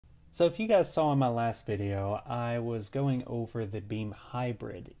So if you guys saw in my last video, I was going over the beam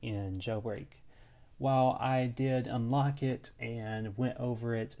hybrid in Jailbreak. While I did unlock it and went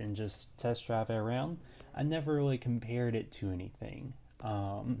over it and just test drive it around, I never really compared it to anything.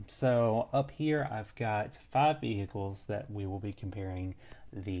 So up here I've got 5 vehicles that we will be comparing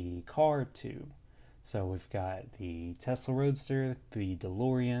the car to. So we've got the Tesla Roadster, the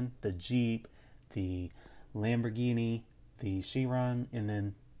DeLorean, the Jeep, the Lamborghini, the Chiron, and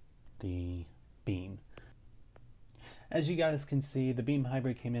then the Beam. As you guys can see, the Beam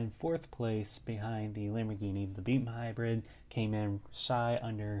Hybrid came in 4th place behind the Lamborghini. The Beam Hybrid came in shy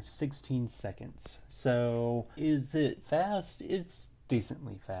under 16 seconds. So, is it fast? It's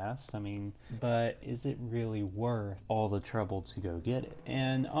decently fast, but is it really worth all the trouble to go get it?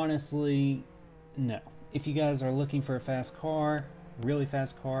 And honestly, no. If you guys are looking for a fast car, really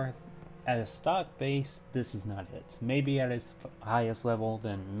fast car, at a stock base, this is not it. Maybe at its highest level,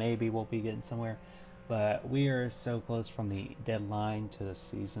 then maybe we'll be getting somewhere. But we are so close from the deadline to the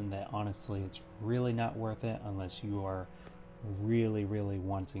season that honestly it's really not worth it unless you are really, really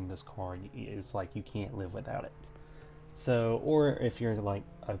wanting this car. It's like you can't live without it. So, or if you're like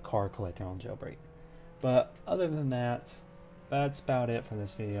a car collector on Jailbreak. But other than that, that's about it for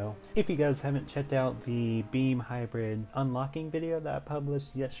this video. If you guys haven't checked out the Beam Hybrid unlocking video that I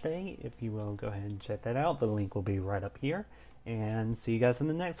published yesterday, if you will go ahead and check that out, the link will be right up here. And see you guys in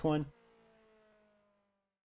the next one.